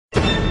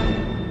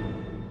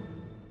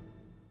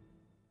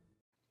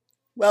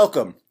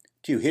Welcome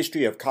to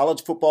History of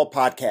College Football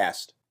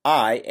Podcast.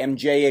 I am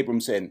Jay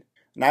Abramson,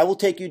 and I will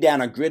take you down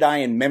a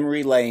gridiron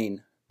memory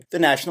lane. The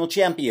national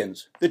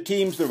champions, the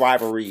teams, the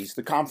rivalries,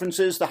 the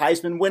conferences, the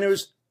Heisman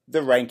winners,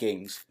 the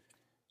rankings.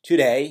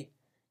 Today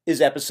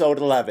is episode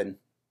 11,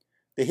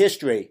 the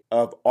history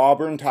of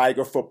Auburn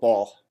Tiger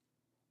football.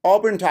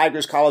 Auburn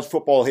Tigers college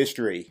football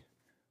history.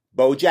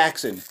 Bo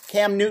Jackson,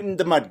 Cam Newton,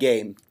 the mud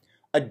game,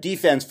 a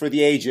defense for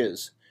the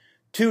ages,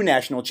 2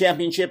 national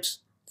championships,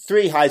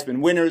 3 Heisman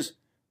winners,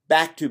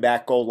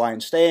 back-to-back goal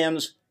line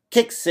stands,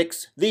 kick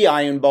 6, the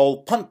Iron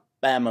Bowl, punt,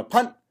 Bama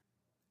punt,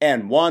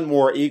 and one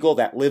more Eagle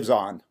that lives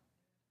on.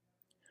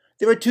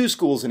 There are 2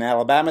 schools in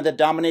Alabama that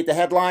dominate the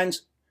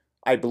headlines.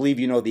 I believe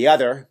you know the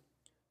other.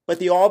 But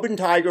the Auburn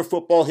Tiger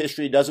football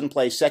history doesn't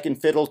play second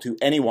fiddle to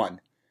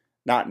anyone.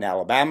 Not in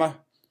Alabama,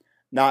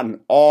 not in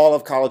all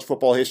of college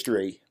football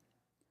history.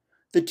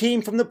 The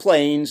team from the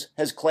Plains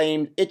has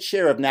claimed its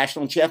share of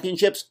national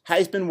championships,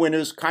 Heisman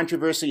winners,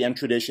 controversy, and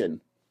tradition.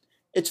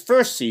 Its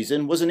first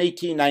season was in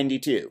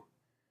 1892.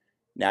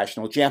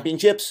 National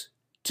championships,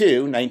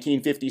 2,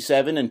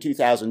 1957 and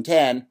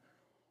 2010,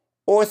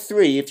 or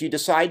 3 if you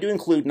decide to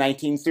include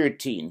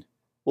 1913.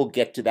 We'll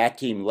get to that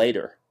team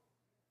later.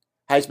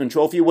 Heisman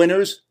Trophy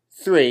winners,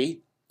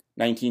 3,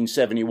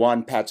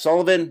 1971 Pat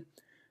Sullivan,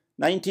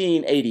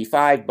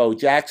 1985 Bo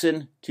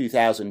Jackson,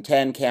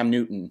 2010 Cam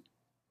Newton.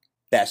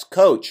 Best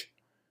coach,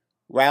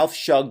 Ralph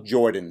Shug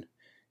Jordan.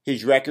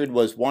 His record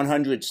was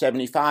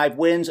 175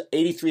 wins,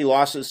 83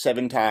 losses,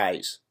 7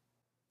 ties.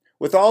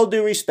 With all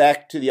due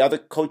respect to the other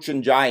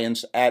coaching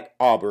giants at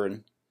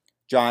Auburn,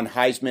 John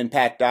Heisman,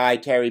 Pat Dye,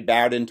 Terry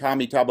Bowden,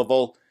 Tommy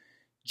Tuberville,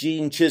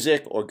 Gene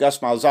Chizik, or Gus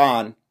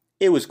Malzahn,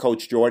 it was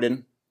Coach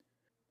Jordan.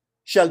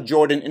 Shug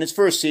Jordan, in his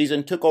first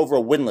season, took over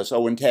a winless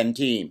 0-10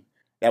 team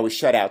that was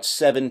shut out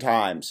 7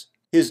 times.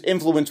 His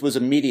influence was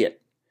immediate,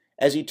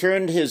 as he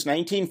turned his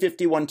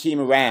 1951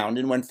 team around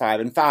and went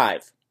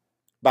 5-5.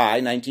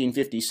 By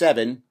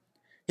 1957,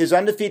 his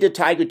undefeated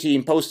Tiger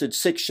team posted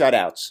 6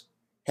 shutouts,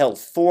 held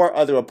 4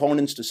 other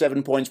opponents to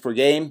 7 points per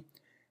game,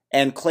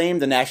 and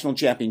claimed the national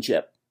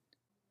championship.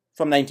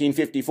 From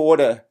 1954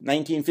 to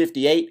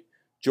 1958,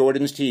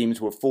 Jordan's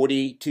teams were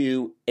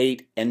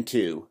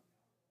 42-8-2.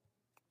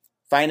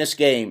 Finest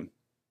game,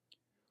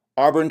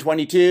 Auburn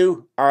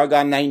 22,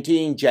 Oregon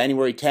 19,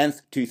 January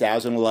 10th,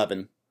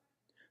 2011.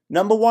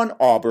 Number 1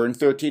 Auburn,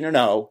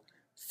 13-0,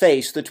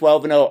 faced the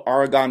 12-0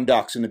 Oregon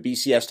Ducks in the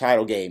BCS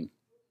title game.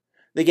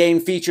 The game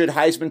featured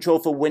Heisman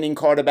Trophy winning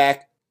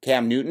quarterback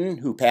Cam Newton,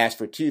 who passed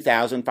for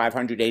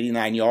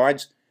 2,589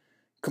 yards,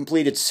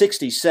 completed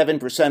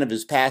 67% of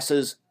his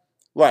passes,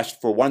 rushed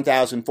for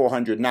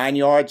 1,409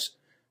 yards,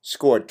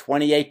 scored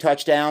 28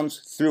 touchdowns,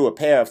 threw a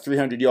pair of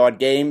 300-yard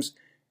games,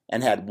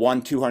 and had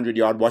one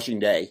 200-yard rushing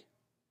day.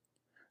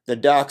 The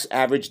Ducks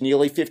averaged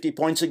nearly 50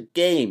 points a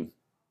game,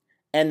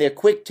 and their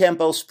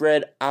quick-tempo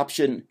spread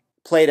option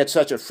played at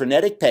such a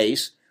frenetic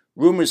pace,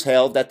 rumors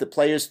held that the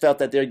players felt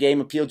that their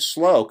game appeared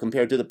slow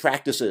compared to the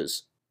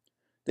practices.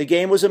 The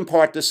game was in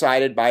part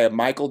decided by a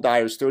Michael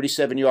Dyer's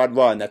 37-yard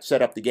run that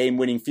set up the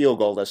game-winning field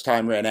goal as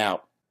time ran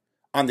out.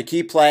 On the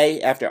key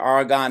play, after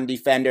Oregon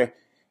defender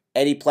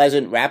Eddie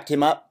Pleasant wrapped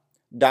him up,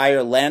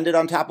 Dyer landed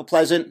on top of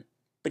Pleasant,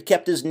 but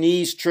kept his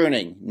knees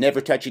churning,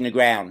 never touching the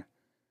ground.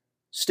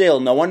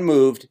 Still, no one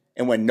moved,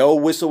 and when no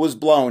whistle was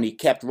blown, he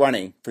kept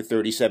running for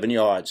 37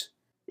 yards.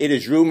 It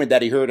is rumored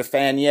that he heard a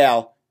fan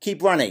yell,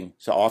 "Keep running,"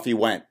 so off he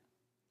went.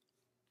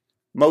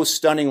 Most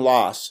stunning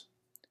loss.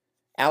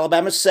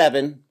 Alabama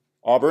 7,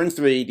 Auburn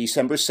 3,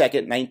 December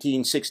 2nd,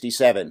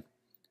 1967.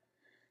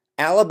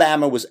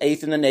 Alabama was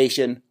 8th in the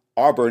nation.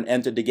 Auburn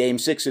entered the game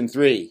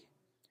 6-3.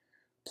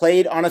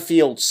 Played on a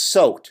field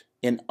soaked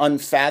in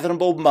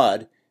unfathomable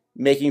mud,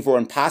 making for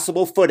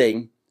impossible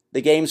footing,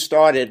 the game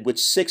started with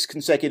 6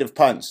 consecutive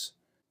punts.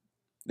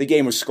 The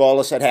game was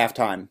scoreless at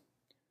halftime.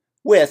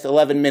 With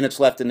 11 minutes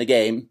left in the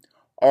game,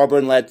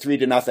 Auburn led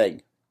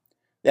 3-0.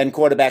 Then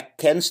quarterback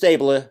Ken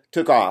Stabler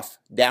took off,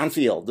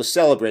 downfield, the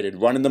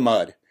celebrated run in the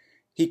mud.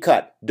 He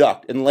cut,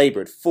 ducked, and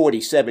labored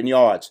 47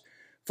 yards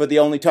for the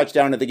only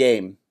touchdown of the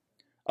game.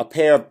 A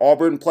pair of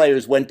Auburn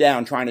players went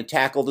down trying to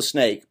tackle the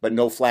snake, but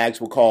no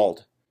flags were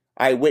called.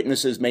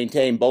 Eyewitnesses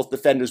maintained both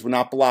defenders were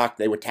not blocked,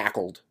 they were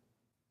tackled.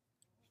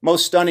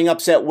 Most stunning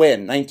upset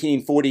win,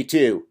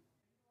 1942.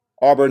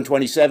 Auburn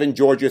 27,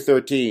 Georgia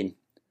 13.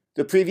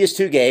 The previous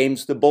 2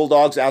 games, the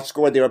Bulldogs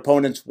outscored their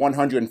opponents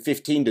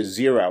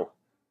 115-0.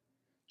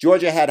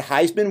 Georgia had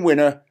Heisman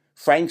winner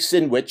Frank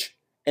Sinwich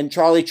and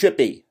Charlie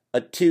Trippi,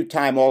 a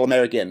 2-time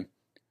All-American.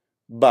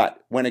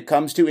 But when it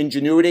comes to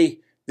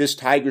ingenuity, this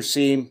Tigers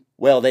team,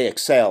 well, they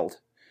excelled.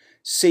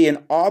 See,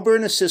 an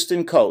Auburn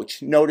assistant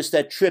coach noticed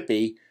that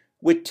Trippi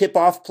would tip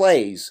off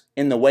plays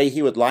in the way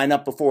he would line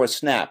up before a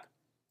snap.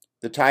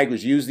 The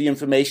Tigers used the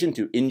information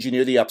to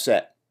engineer the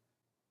upset.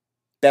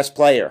 Best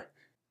player,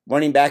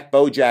 running back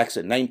Bo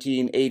Jackson,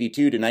 1982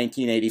 to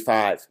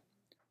 1985.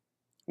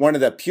 One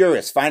of the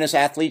purest, finest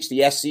athletes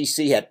the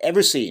SEC had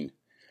ever seen.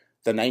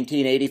 The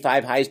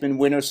 1985 Heisman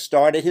winner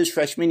started his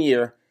freshman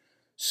year,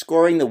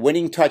 scoring the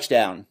winning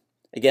touchdown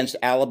against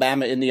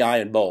Alabama in the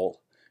Iron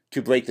Bowl.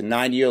 to break the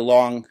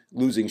 9-year-long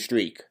losing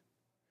streak.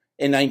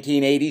 In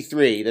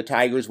 1983, the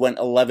Tigers went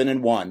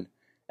 11-1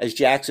 as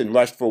Jackson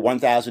rushed for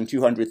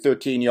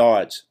 1,213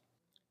 yards.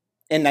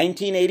 In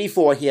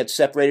 1984, he had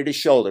separated his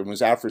shoulder and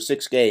was out for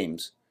 6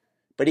 games.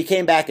 But he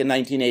came back in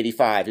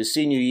 1985, his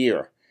senior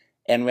year,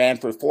 and ran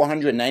for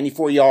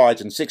 494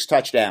 yards and 6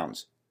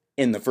 touchdowns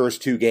in the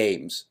first 2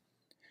 games.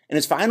 In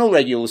his final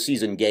regular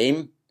season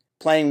game,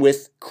 playing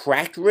with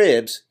cracked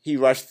ribs, he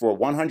rushed for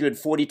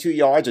 142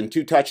 yards and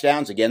 2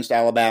 touchdowns against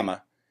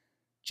Alabama.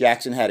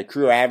 Jackson had a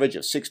career average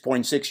of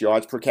 6.6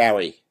 yards per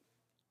carry.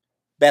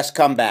 Best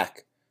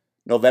comeback,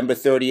 November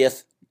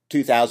 30th,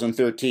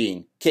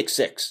 2013, kick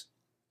 6.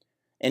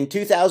 In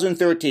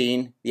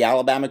 2013, the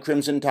Alabama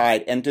Crimson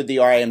Tide entered the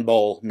Iron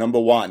Bowl, number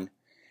 1,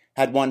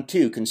 had won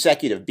 2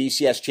 consecutive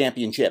BCS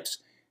championships,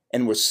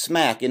 and were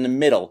smack in the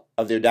middle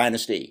of their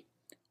dynasty.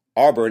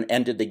 Auburn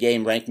entered the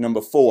game ranked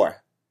number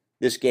 4.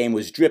 This game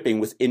was dripping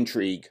with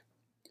intrigue.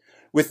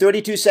 With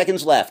 32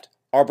 seconds left,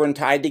 Auburn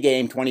tied the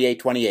game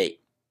 28-28.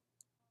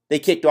 They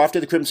kicked off to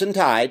the Crimson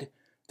Tide.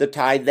 The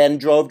Tide then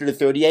drove to the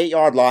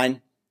 38-yard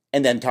line,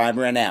 and then time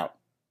ran out.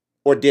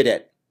 Or did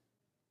it?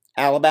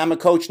 Alabama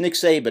coach Nick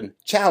Saban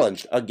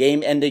challenged a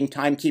game-ending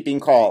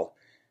timekeeping call,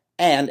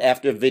 and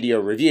after video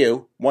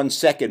review, 1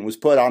 second was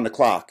put on the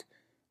clock.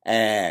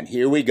 And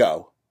here we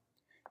go.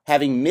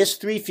 Having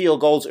missed 3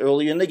 field goals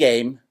early in the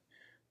game,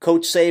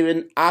 Coach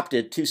Saban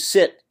opted to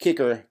sit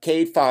kicker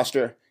Cade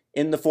Foster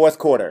in the 4th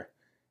quarter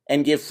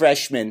and give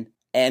freshman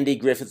Andy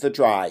Griffith a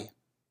try.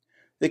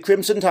 The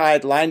Crimson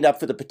Tide lined up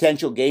for the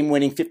potential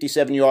game-winning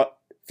 57-yard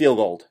field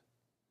goal.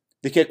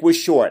 The kick was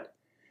short,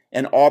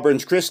 and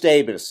Auburn's Chris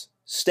Davis,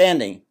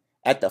 standing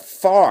at the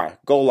far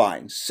goal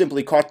line,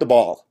 simply caught the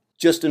ball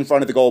just in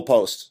front of the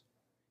goalposts.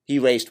 He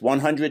raced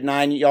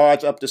 109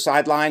 yards up the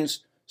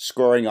sidelines,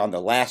 scoring on the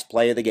last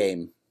play of the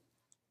game.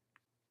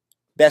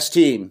 Best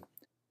team.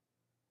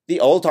 The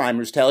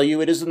old-timers tell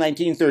you it is the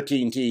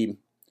 1913 team.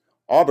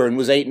 Auburn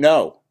was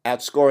 8-0,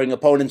 outscoring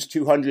opponents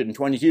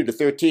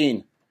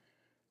 222-13.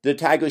 The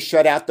Tigers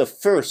shut out the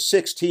first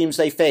 6 teams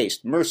they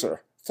faced: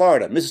 Mercer,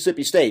 Florida,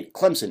 Mississippi State,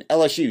 Clemson,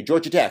 LSU,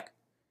 Georgia Tech.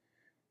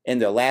 In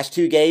their last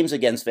 2 games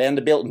against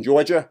Vanderbilt and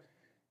Georgia,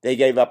 they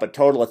gave up a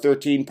total of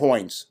 13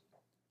 points.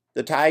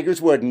 The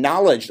Tigers were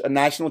acknowledged a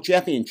national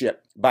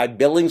championship by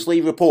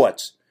Billingsley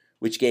Reports,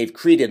 which gave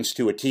credence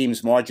to a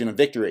team's margin of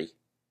victory.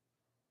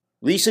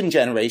 Recent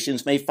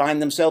generations may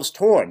find themselves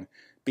torn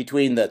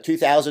between the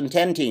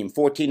 2010 team,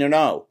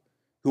 14-0,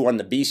 who won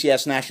the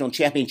BCS National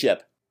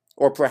Championship,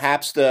 or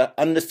perhaps the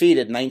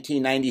undefeated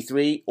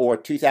 1993 or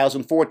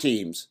 2004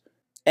 teams.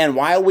 And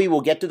while we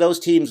will get to those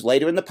teams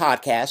later in the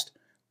podcast,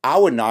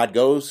 our nod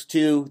goes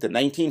to the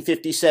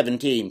 1957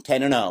 team,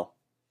 10-0.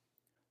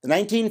 The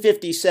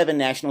 1957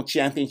 National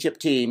Championship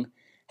team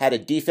had a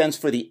defense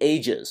for the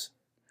ages.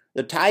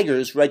 The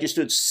Tigers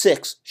registered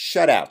 6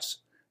 shutouts.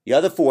 The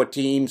other 4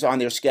 teams on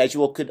their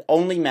schedule could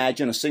only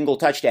imagine a single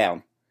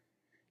touchdown.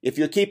 If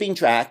you're keeping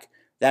track,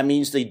 that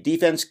means the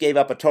defense gave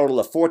up a total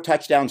of 4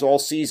 touchdowns all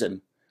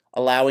season,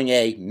 allowing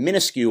a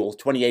minuscule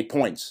 28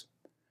 points.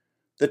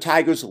 The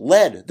Tigers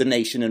led the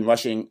nation in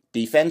rushing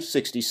defense,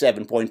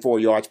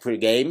 67.4 yards per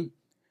game.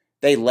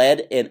 They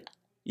led in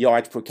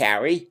yards per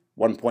carry,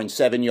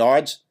 1.7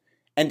 yards,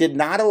 and did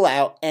not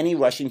allow any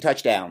rushing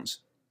touchdowns.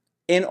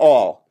 In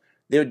all,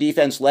 their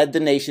defense led the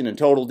nation in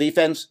total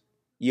defense,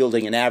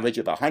 yielding an average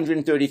of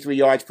 133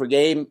 yards per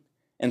game,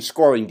 and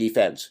scoring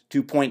defense,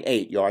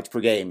 2.8 yards per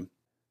game.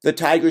 The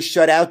Tigers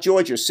shut out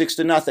Georgia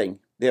 6-0,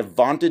 their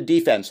vaunted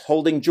defense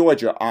holding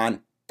Georgia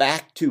on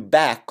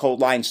back-to-back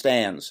cold line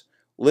stands,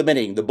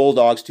 limiting the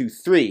Bulldogs to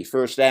 3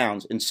 first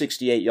downs and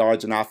 68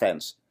 yards in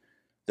offense.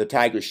 The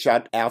Tigers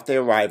shut out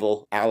their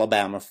rival,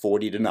 Alabama,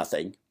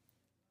 40-0.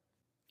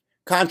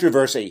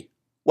 Controversy.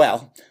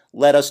 Well,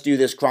 let us do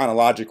this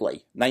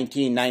chronologically.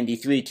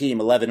 1993 team,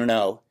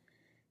 11-0.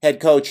 Head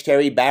coach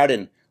Terry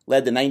Bowden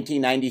led the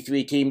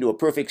 1993 team to a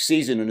perfect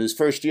season in his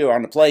first year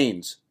on the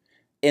Plains.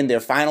 In their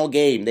final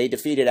game, they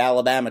defeated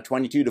Alabama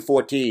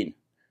 22-14.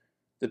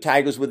 The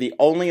Tigers were the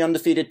only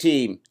undefeated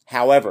team.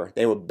 However,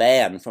 they were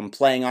banned from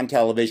playing on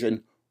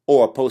television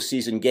or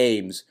postseason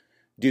games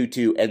due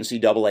to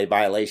NCAA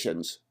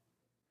violations.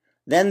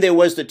 Then there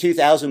was the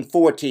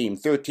 2004 team,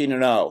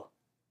 13-0,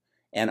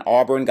 and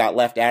Auburn got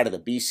left out of the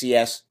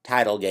BCS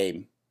title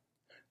game.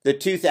 The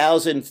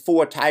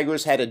 2004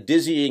 Tigers had a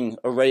dizzying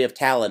array of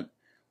talent,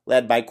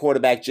 led by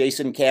quarterback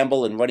Jason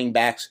Campbell and running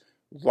backs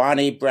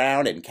Ronnie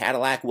Brown and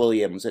Cadillac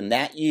Williams. And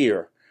that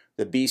year,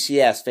 the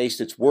BCS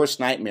faced its worst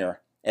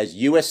nightmare, as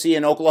USC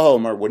and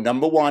Oklahoma were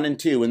number 1 and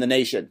 2 in the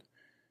nation.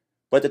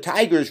 But the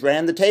Tigers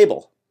ran the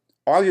table,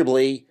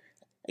 arguably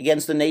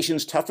against the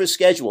nation's toughest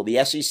schedule,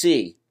 the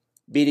SEC,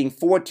 beating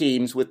 4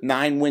 teams with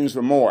 9 wins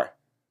or more.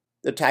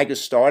 The Tigers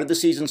started the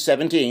season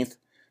 17th,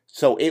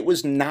 so it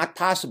was not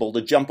possible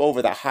to jump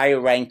over the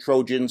higher-ranked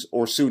Trojans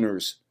or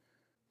Sooners.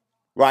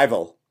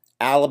 Rival,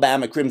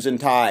 Alabama Crimson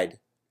Tide,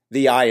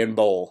 the Iron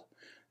Bowl.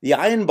 The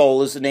Iron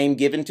Bowl is the name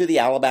given to the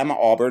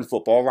Alabama-Auburn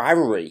football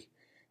rivalry.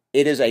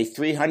 It is a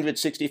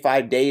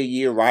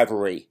 365-day-a-year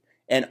rivalry,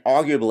 and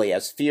arguably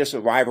as fierce a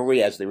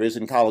rivalry as there is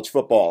in college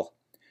football.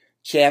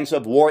 Chants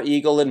of War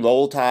Eagle and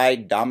Roll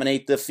Tide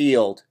dominate the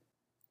field.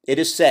 It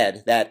is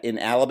said that in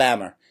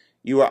Alabama,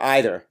 you are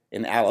either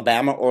an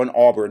Alabama or an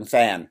Auburn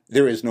fan.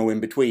 There is no in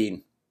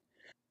between.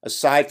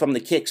 Aside from the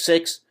kick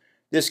six,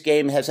 this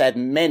game has had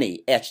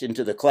many etched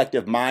into the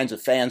collective minds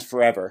of fans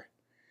forever.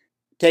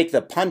 Take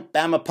the Punt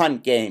Bama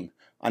Punt game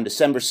on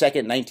December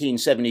 2nd,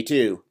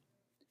 1972.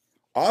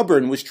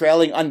 Auburn was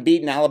trailing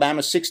unbeaten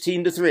Alabama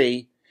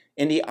 16-3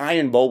 in the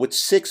Iron Bowl with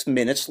 6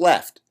 minutes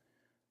left.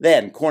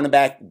 Then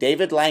cornerback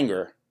David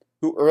Langer,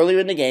 who earlier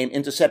in the game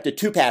intercepted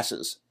 2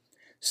 passes,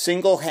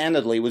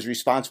 single-handedly was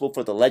responsible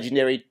for the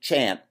legendary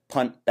chant,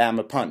 Punt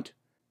Bama Punt.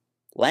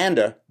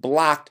 Lander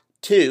blocked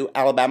 2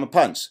 Alabama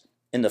punts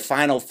in the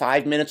final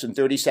 5 minutes and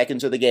 30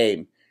 seconds of the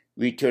game,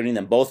 returning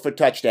them both for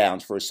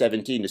touchdowns for a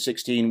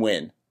 17-16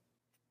 win.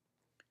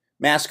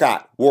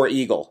 Mascot, War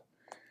Eagle.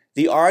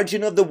 The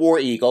origin of the War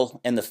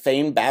Eagle and the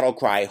famed battle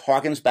cry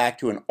harkens back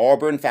to an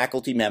Auburn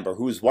faculty member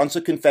who was once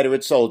a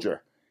Confederate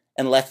soldier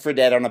and left for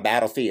dead on a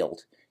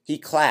battlefield. He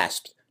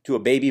clasped to a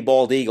baby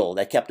bald eagle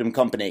that kept him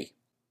company.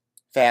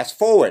 Fast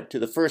forward to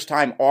the first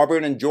time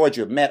Auburn and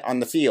Georgia met on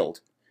the field.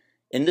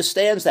 In the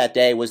stands that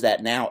day was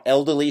that now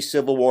elderly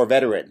Civil War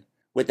veteran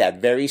with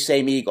that very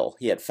same eagle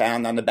he had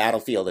found on the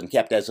battlefield and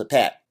kept as a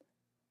pet.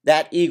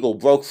 That eagle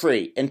broke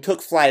free and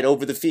took flight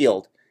over the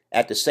field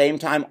at the same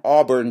time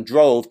Auburn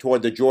drove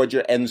toward the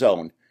Georgia end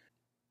zone.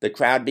 The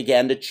crowd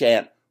began to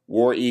chant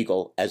War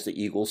Eagle as the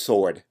eagle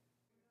soared.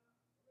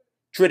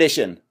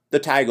 Tradition, the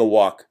Tiger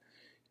Walk.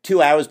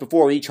 2 hours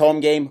before each home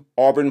game,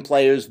 Auburn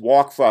players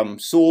walk from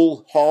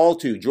Sewell Hall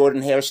to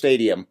Jordan-Hare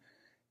Stadium.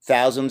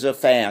 Thousands of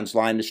fans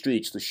line the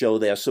streets to show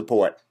their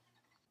support.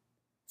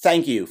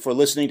 Thank you for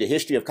listening to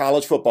History of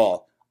College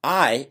Football.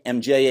 I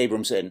am Jay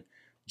Abramson.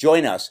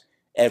 Join us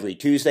every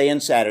Tuesday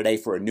and Saturday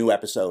for a new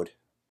episode.